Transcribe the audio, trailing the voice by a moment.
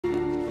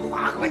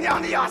姑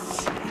娘的呀！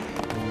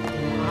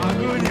大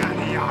姑娘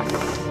的呀！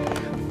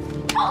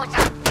不是，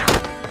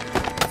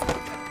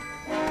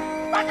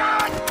班长。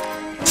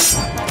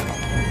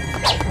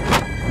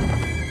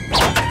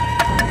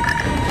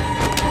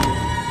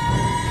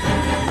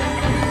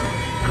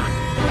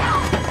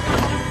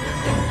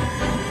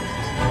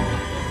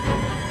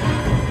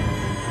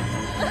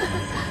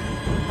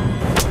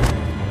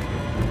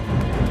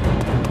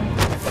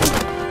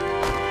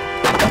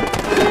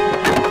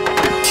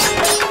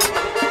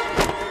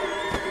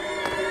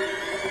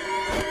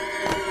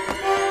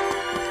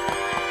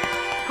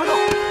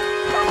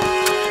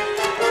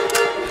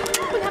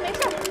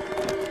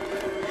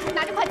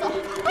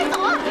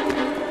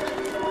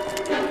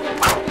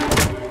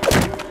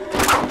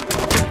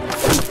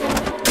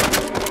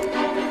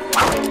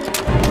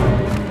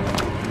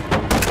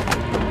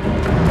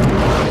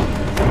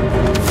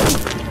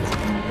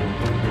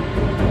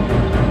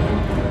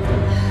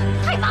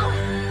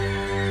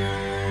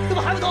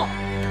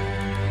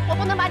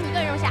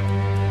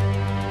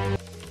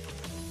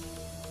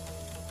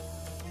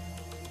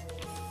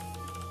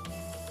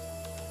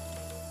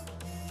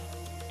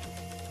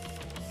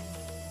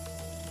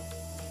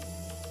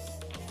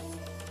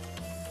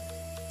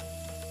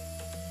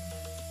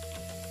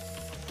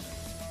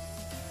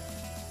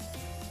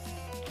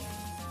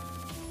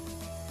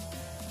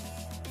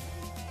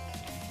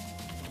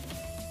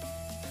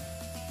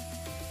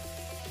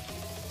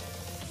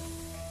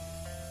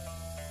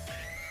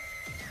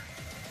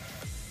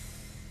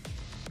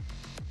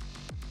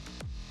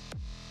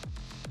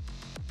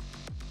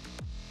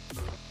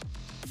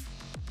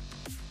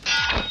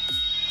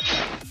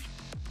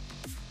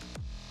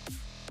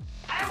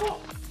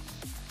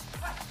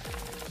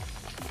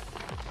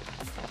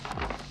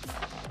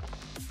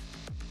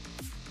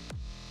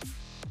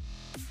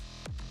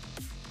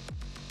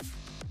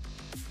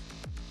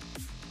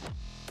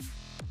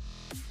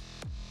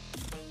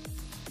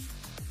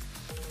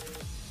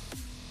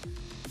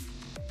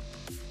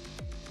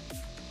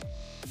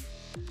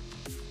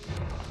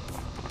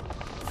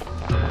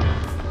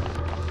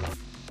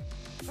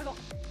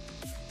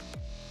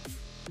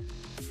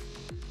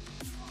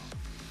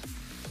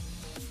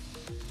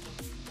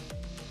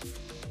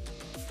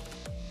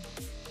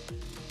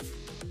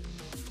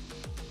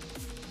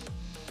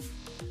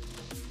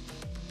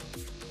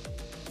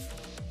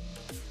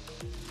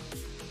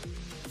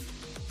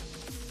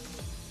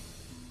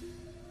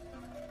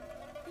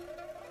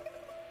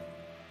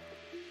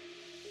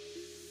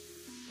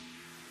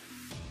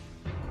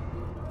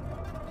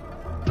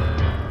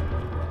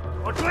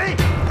 追！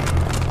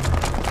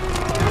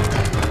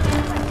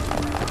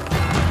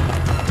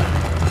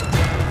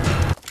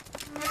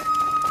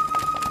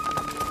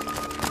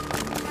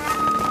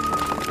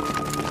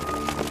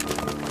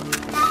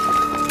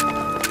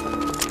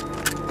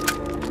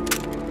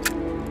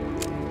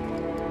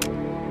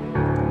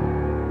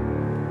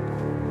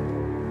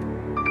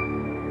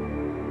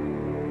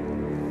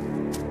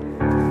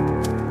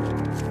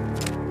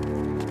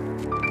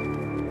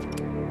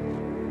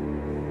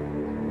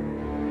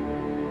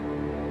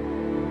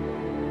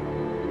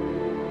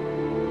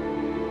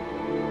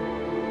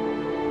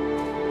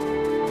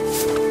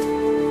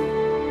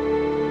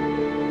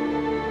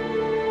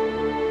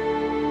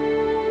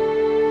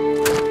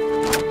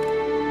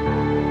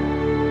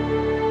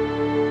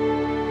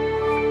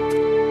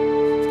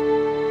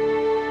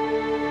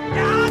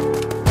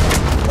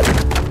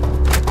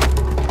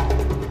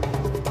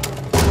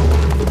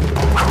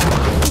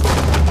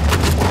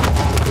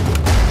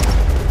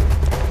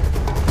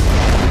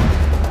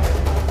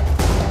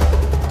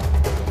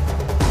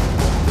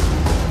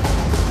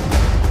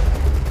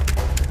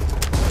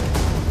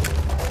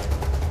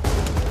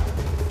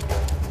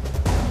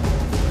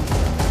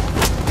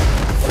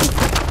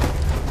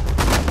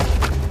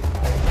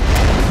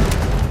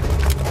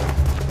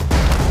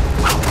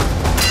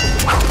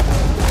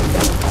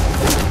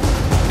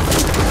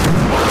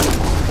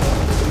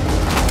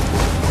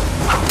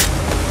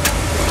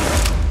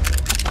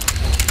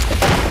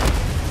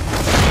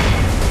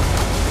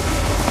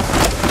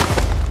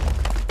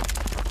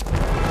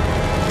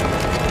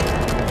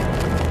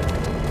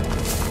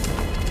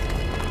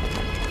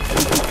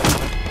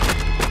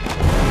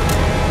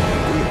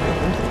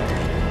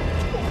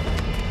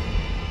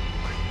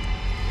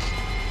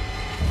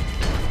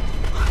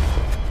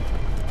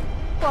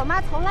我妈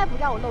从来不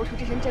让我露出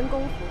这身真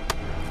功夫，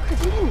可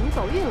今天你们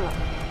走运了，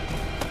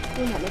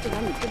姑奶奶就拿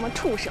你这帮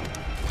畜生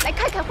来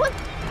开开荤。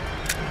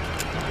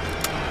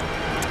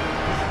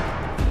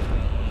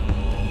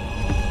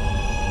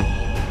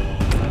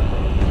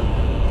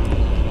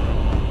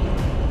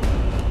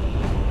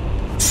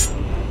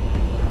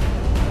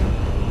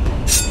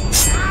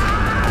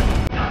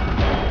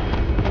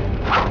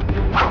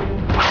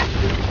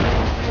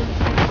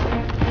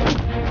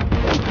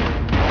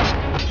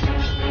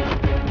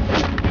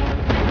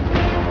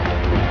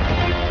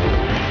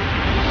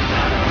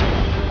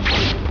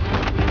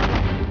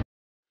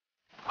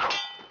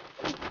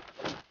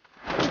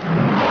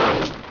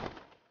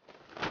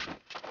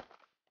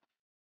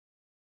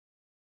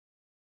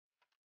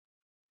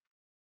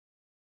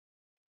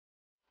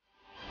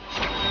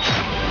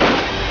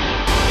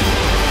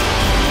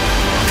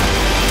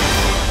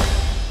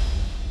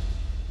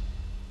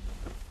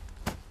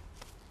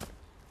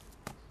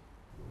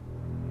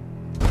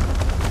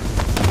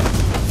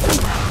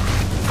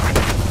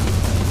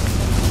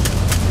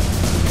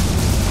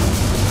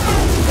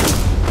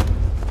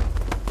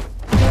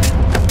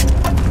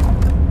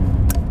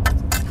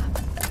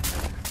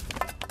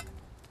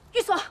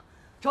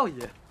少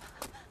爷，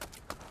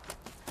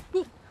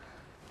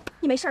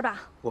你没事吧？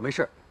我没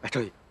事。哎，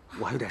周姨，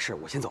我还有点事，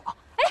我先走啊。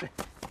哎，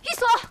一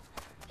锁，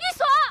一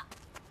锁！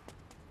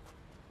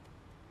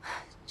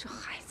这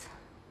孩子，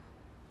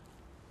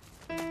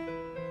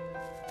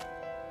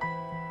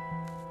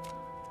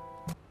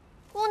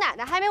姑奶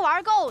奶还没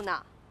玩够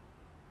呢。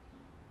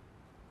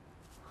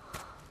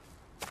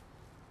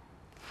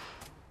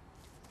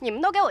你们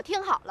都给我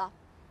听好了，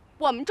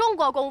我们中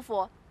国功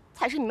夫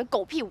才是你们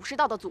狗屁武士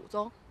道的祖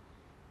宗。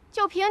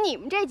就凭你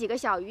们这几个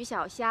小鱼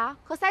小虾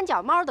和三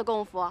脚猫的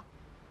功夫，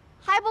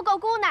还不够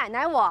姑奶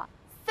奶我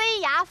塞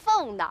牙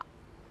缝的。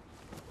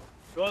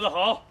说得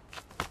好。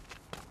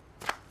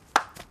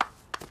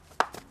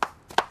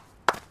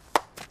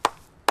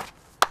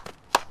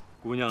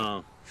姑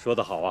娘说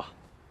得好啊。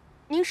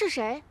您是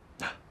谁？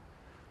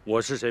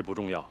我是谁不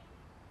重要。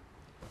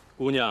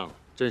姑娘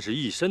真是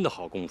一身的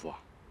好功夫啊。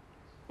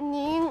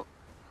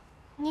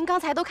您刚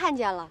才都看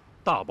见了，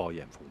大饱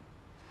眼福。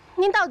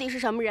您到底是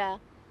什么人？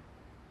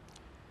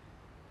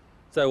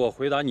在我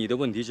回答你的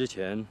问题之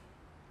前，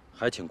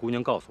还请姑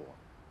娘告诉我，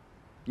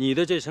你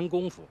的这身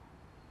功夫，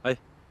哎，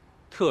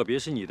特别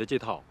是你的这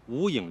套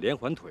无影连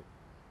环腿，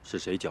是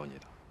谁教你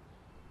的？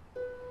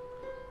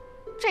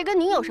这跟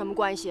您有什么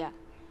关系？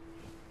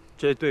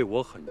这对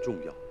我很重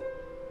要。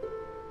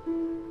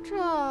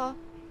这……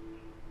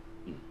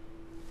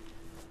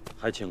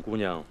还请姑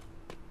娘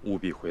务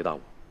必回答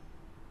我。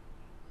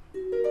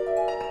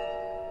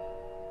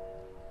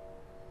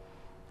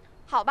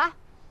好吧，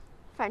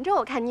反正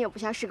我看你也不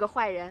像是个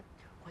坏人，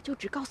我就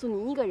只告诉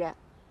你一个人。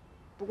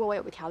不过我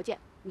有个条件，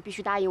你必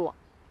须答应我。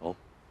哦，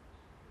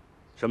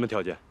什么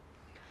条件？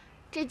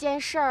这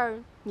件事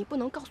儿你不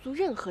能告诉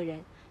任何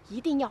人，一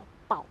定要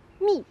保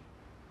密。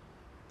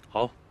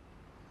好，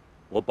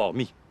我保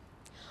密。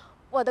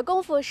我的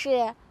功夫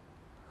是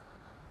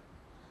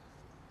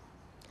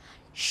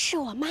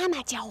我妈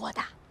妈教我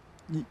的。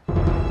你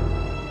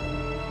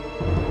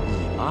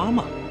妈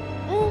妈？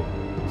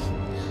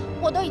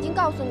我都已经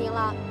告诉您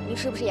了，您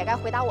是不是也该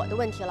回答我的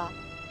问题了？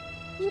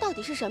您到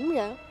底是什么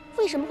人？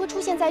为什么会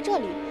出现在这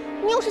里？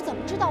您又是怎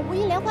么知道无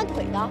影连环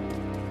腿的？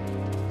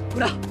姑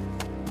娘，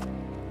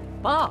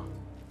爸，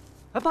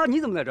哎，爸，你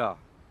怎么在这儿？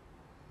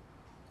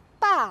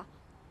爸，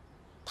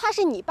他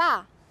是你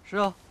爸？是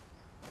啊，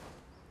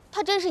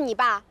他真是你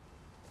爸？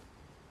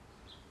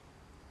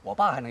我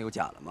爸还能有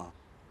假的吗？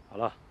好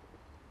了，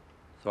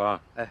锁儿，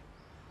哎，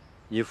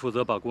你负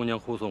责把姑娘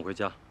护送回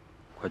家，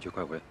快去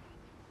快回。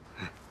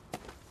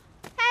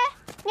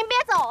您别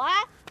走啊，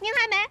您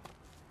还没……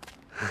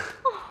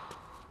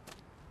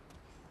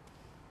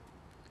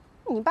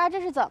你爸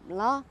这是怎么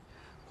了？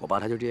我爸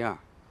他就这样。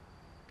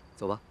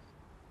走吧。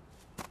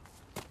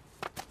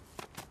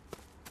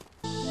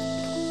你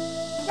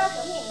叫什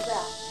么名字？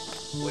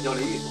我叫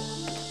雷玉锁。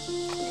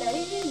雷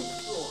玉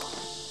锁。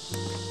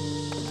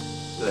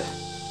对，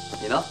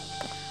你呢？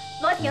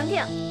罗婷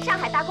婷，上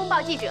海大公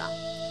报记者。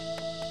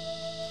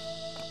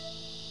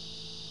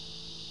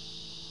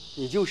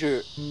你就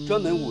是专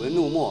门舞文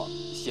弄墨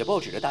写报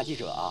纸的大记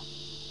者啊？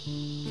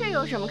这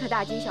有什么可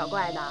大惊小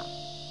怪的？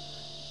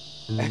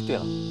哎，对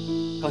了，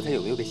刚才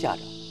有没有被吓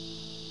着？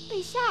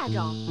被吓着？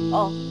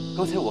啊，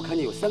刚才我看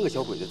见有3个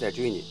小鬼子在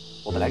追你，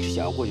我本来是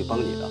想要过去帮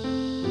你的，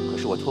可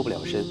是我脱不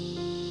了身。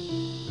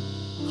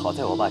好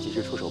在我爸及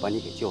时出手把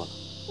你给救了。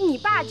你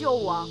爸救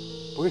我？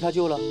不是他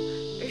救了？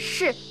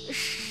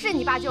是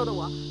你爸救的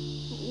我。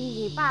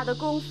你爸的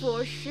功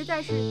夫实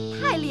在是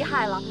太厉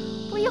害了，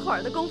不一会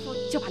儿的功夫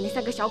就把那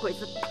3个小鬼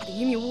子打得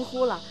一命呜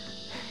呼了。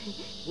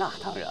那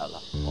当然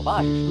了，我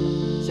爸是谁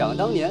呢？想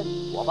当年，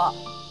我爸……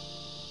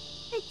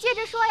哎，接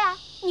着说呀，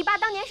你爸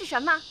当年是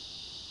什么？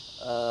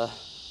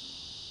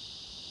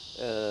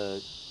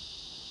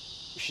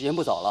时间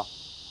不早了，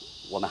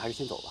我们还是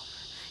先走吧。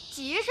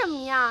急什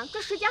么呀？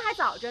这时间还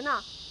早着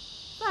呢。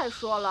再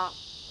说了，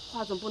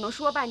话总不能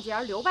说半截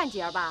儿留半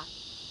截儿吧？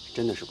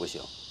真的是不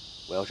行，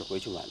我要是回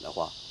去晚的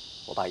话，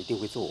我爸一定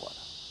会揍我的。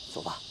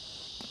走吧。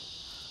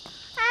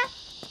哎，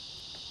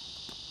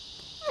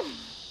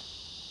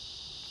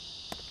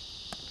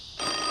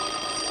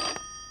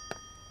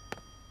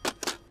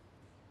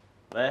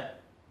喂，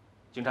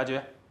警察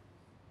局。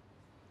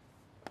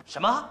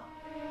什么？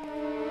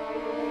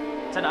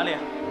在哪里？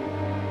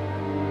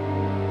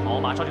好，我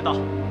马上就到。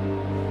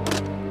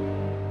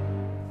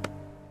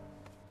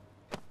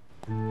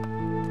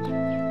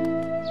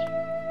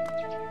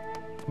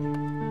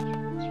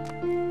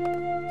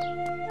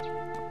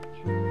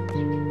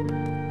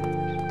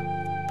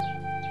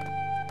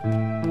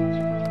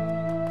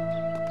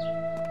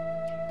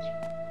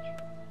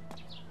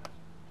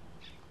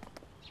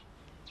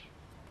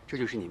这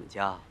就是你们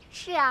家？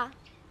是啊。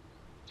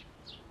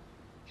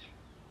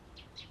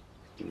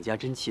你们家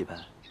真气派。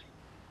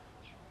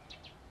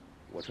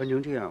我穿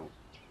成这样，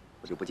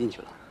我就不进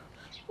去了。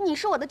你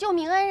是我的救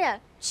命恩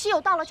人，岂有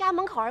到了家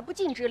门口而不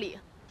进之理？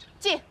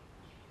进。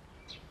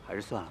还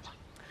是算了吧。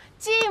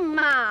进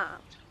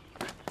嘛。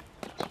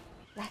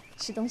来，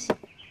吃东西。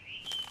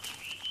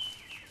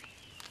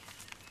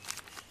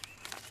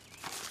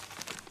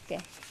给。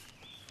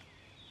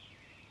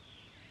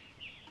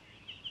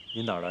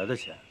你哪来的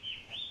钱？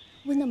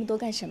问那么多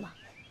干什么？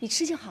你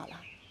吃就好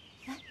了。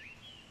来，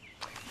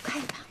我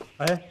看一看。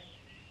哎，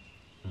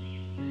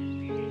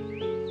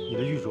你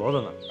的玉镯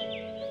子呢？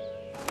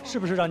是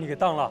不是让你给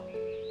当了？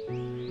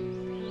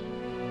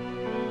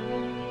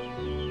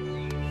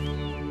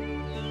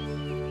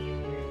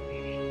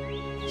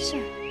是。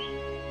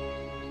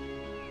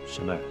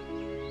师妹，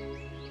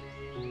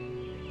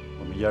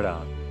我们爷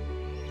俩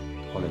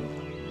拖累你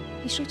了。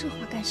你说这话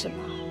干什么？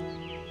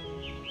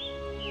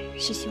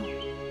师兄，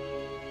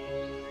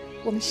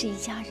我们是一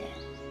家人。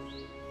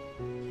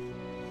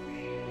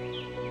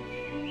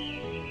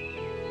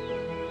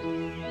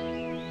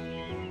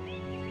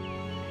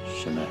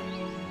师妹，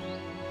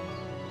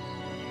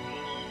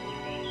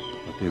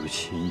我对不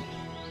起你。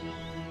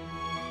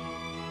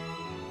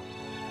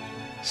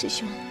师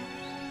兄，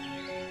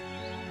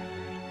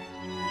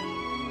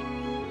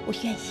我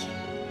愿意。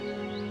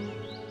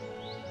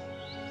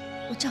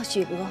我赵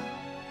雪娥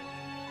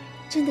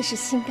真的是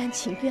心甘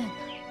情愿的。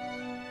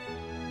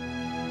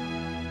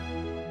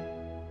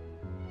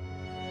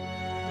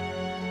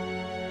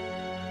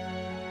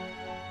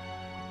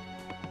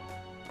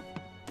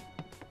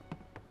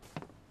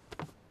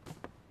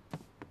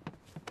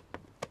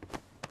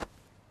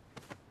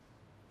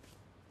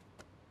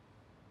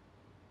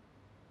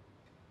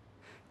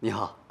你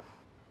好。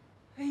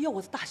哎呦，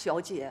我的大小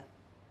姐，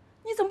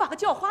你怎么把个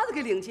叫花子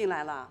给领进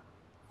来了？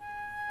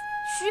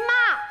徐妈，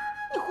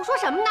你胡说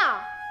什么呢？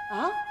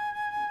啊？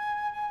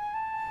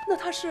那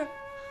他是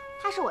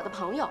我的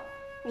朋友，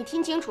你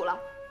听清楚了，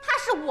他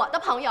是我的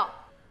朋友。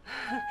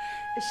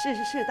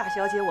是，大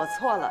小姐，我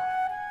错了。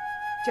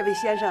这位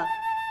先生，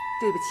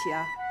对不起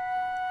啊。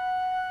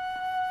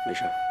没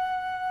事。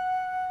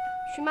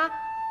徐妈，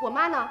我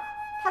妈呢？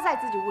她在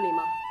自己屋里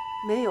吗？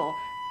没有，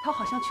她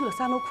好像去了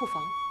3楼库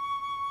房。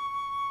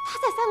她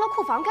在3楼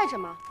库房干什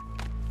么？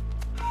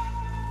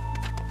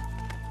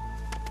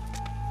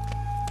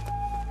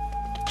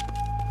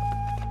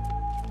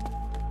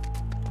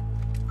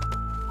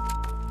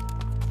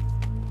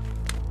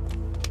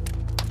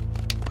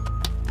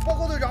报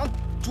告队长，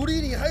竹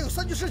林里还有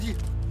3具尸体。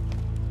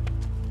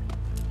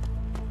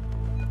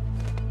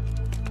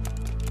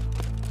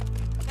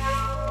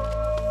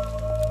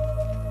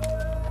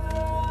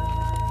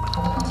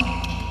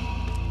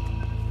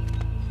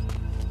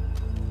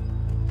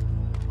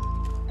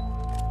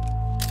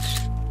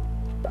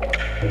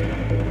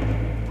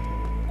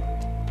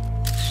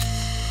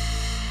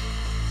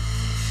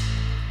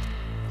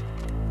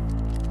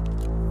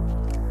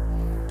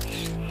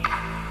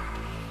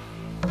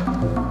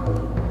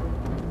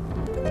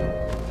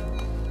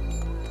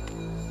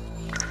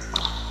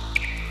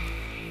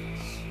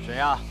谁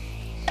呀？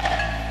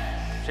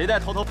谁在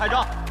偷偷拍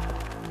照？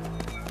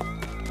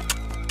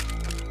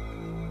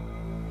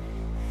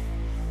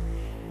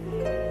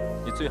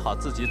你最好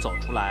自己走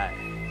出来，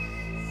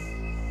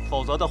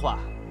否则的话，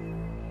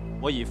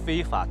我以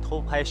非法偷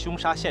拍凶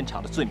杀现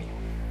场的罪名，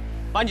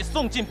把你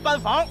送进班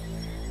房。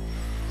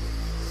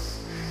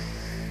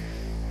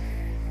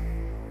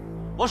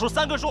我数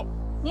3个数。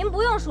您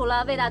不用数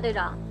了，魏大队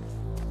长。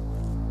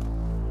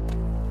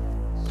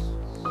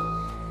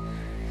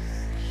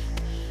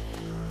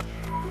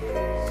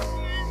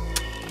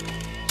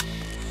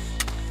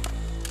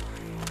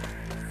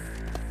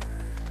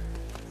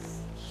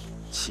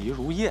齐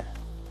如燕，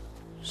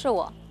是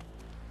我。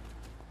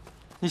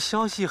你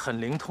消息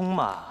很灵通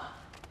嘛，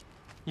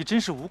你真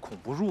是无孔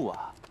不入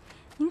啊！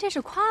您这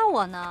是夸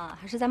我呢，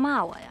还是在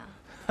骂我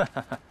呀？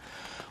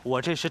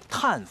我这是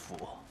叹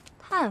服。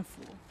叹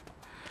服？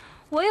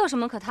我有什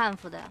么可叹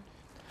服的呀？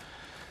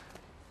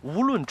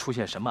无论出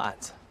现什么案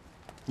子，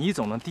你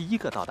总能第一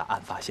个到达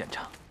案发现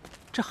场，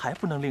这还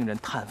不能令人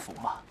叹服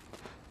吗？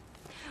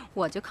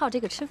我就靠这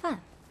个吃饭。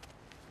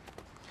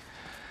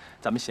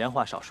咱们闲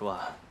话少说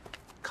啊，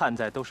看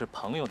在都是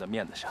朋友的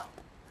面子上，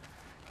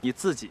你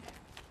自己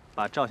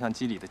把照相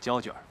机里的胶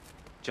卷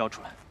交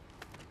出来。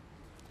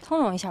通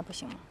融一下不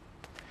行吗？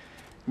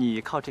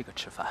你靠这个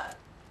吃饭，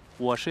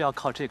我是要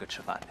靠这个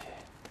吃饭的。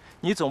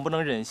你总不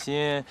能忍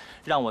心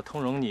让我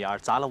通融你而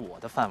砸了我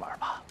的饭碗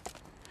吧？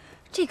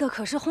这个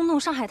可是轰动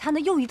上海滩的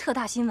又一特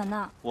大新闻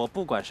呢。我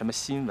不管什么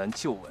新闻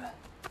旧闻，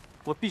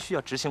我必须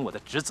要执行我的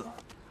职责。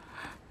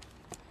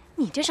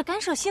你这是干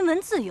涉新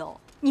闻自由，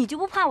你就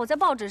不怕我在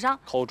报纸上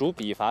口诛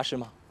笔伐是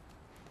吗？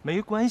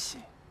没关系，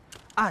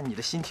按你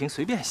的心情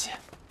随便写。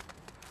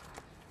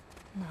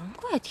难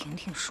怪婷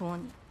婷说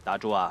你。打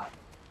住啊！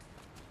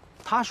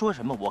他说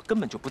什么我根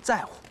本就不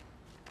在乎。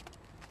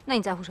那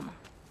你在乎什么？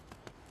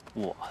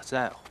我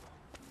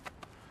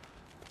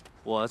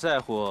在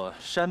乎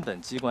山本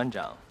机关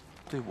长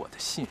对我的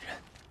信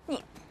任。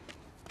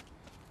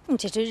你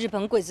这只日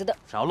本鬼子的！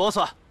少啰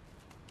嗦，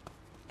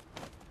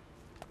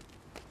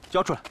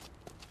交出来。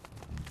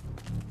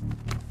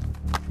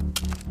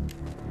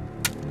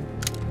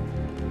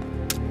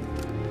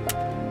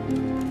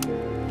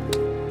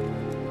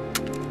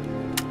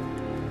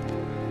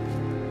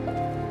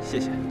谢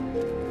谢。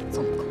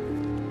这么高，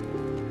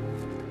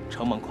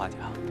承蒙夸奖，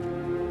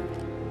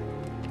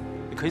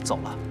你可以走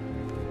了。